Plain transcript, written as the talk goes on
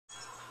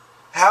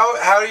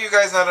How are you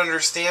guys not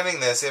understanding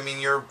this? I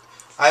mean,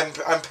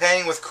 I'm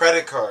paying with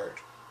credit card.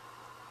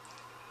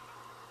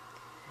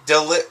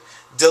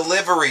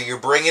 Delivery, you're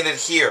bringing it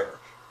here.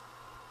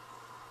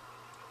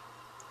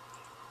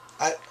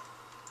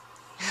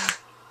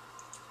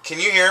 Can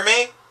you hear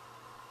me?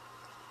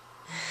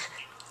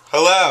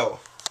 Hello?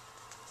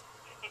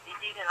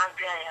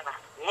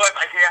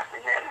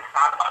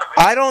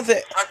 I don't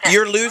think... Okay.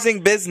 You're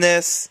losing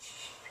business.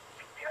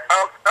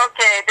 Oh,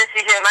 okay, this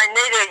is my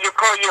neighbor. You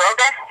call you,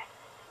 okay?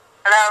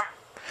 Hello?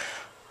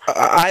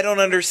 I don't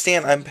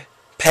understand. I'm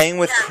paying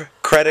with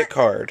credit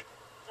card.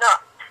 No,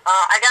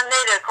 I got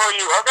neighbor call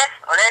you, okay?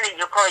 Already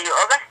you call you,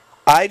 okay?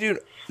 I do...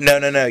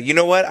 No. You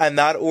know what? I'm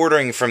not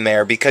ordering from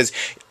there because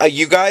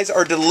you guys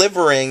are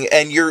delivering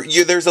and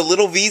there's a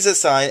little Visa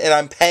sign and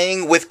I'm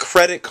paying with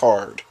credit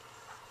card.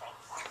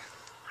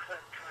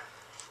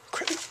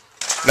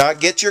 Not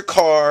get your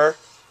car.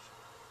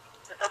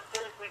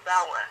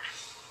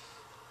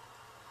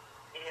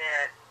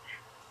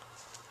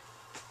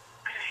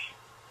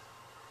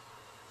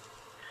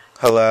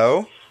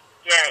 Hello?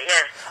 Yeah.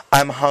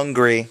 I'm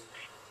hungry.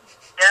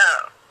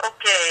 Yeah,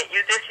 okay.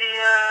 You just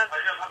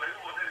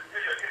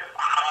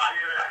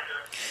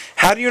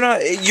How do you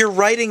not... You're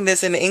writing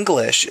this in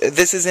English.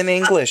 This is in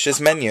English,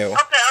 this menu. Okay.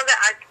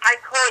 I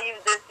call you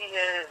this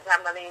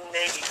somebody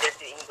maybe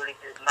this English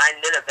is my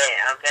little bit,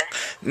 okay?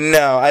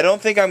 No, I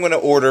don't think I'm going to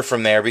order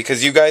from there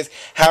because you guys...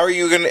 How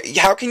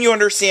can you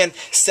understand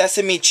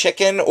sesame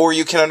chicken or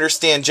you can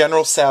understand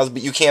General Tso's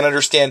but you can't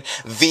understand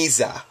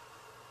Visa?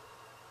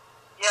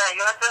 Yeah,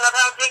 you understand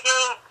how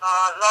chicken,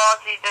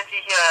 this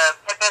is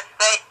pepper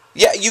steak.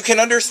 Yeah, you can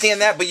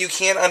understand that, but you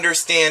can't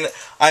understand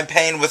I'm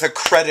paying with a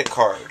credit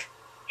card.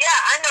 Yeah,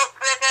 I know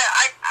credit.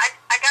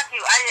 I got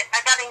you.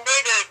 I got a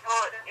neighbor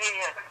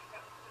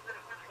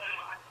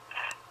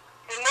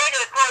the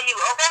neighbor call you,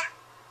 okay?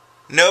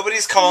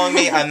 Nobody's calling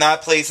me. I'm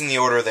not placing the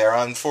order there.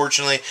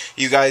 Unfortunately,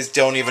 you guys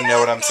don't even know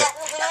what I'm saying.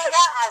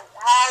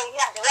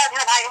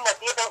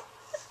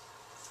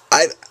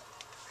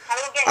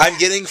 I'm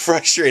getting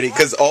frustrated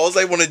because all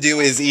I want to do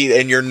is eat,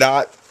 and you're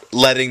not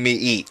letting me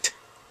eat.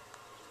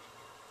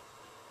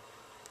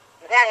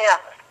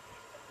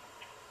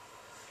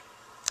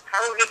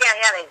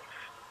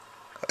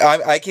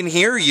 I can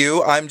hear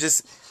you. I'm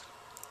just...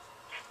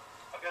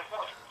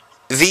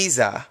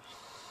 Visa.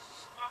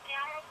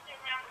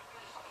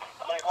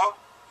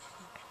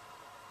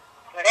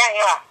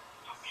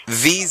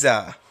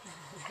 Visa.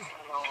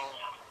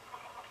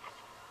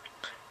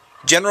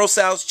 General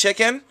Tso's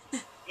chicken?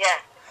 Yeah.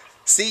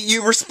 See,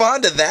 you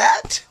respond to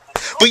that?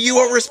 But you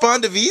won't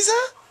respond to Visa?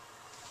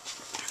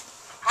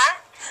 Huh?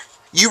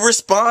 You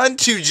respond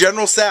to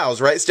General Tso's,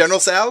 right? It's General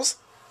Tso's?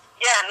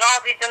 Yeah, no,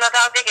 it's not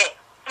how big.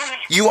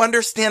 You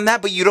understand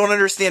that, but you don't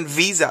understand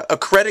Visa, a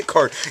credit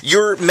card.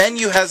 Your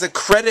menu has a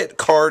credit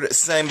card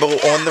symbol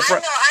on the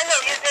front. I know.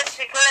 You just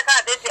credit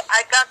card.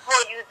 I got for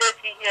you this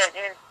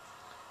here.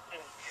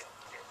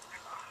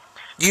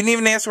 You didn't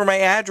even ask where my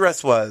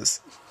address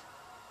was.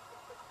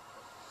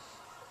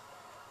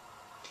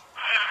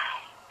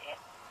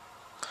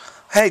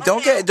 Hey,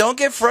 don't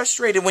get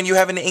frustrated when you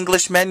have an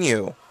English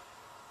menu.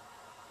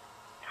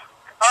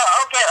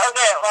 Oh, okay.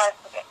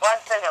 One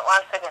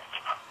second.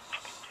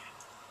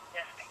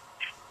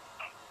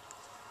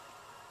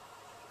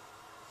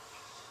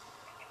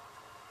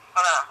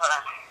 Hold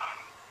on.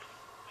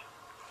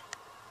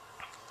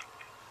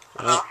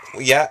 Hello?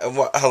 Yeah.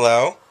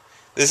 Hello.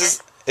 Is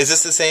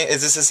this the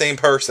same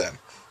person?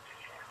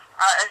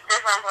 It's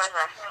different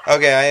person.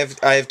 Okay,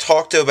 I have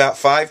talked to about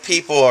 5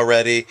 people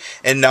already,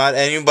 and not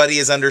anybody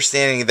is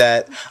understanding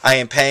that I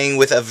am paying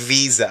with a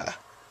Visa.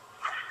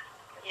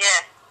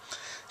 Yeah.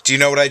 Do you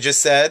know what I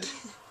just said?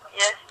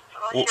 Yes.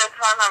 What's your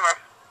card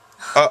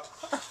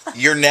number?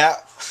 You're now...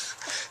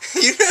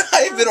 You know,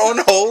 I've been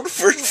on hold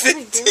for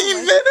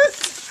 15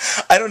 minutes.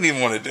 I don't even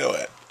want to do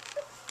it.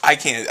 I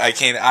can't.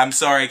 I'm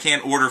sorry, I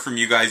can't order from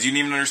you guys. You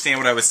didn't even understand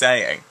what I was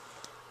saying.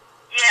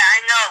 Yeah,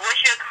 I know.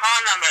 What's your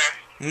card number?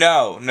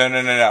 No.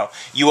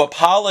 You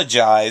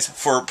apologize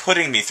for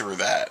putting me through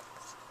that.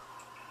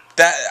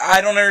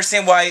 I don't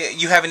understand why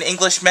you have an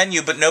English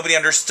menu, but nobody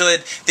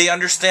understood. They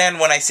understand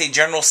when I say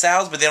General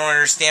Tso's, but they don't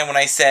understand when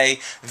I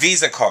say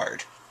Visa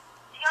card.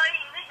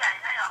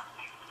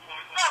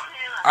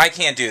 I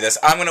can't do this.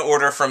 I'm going to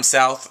order from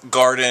South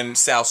Garden,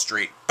 South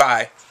Street.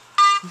 Bye.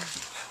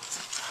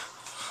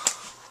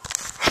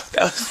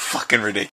 That was fucking ridiculous.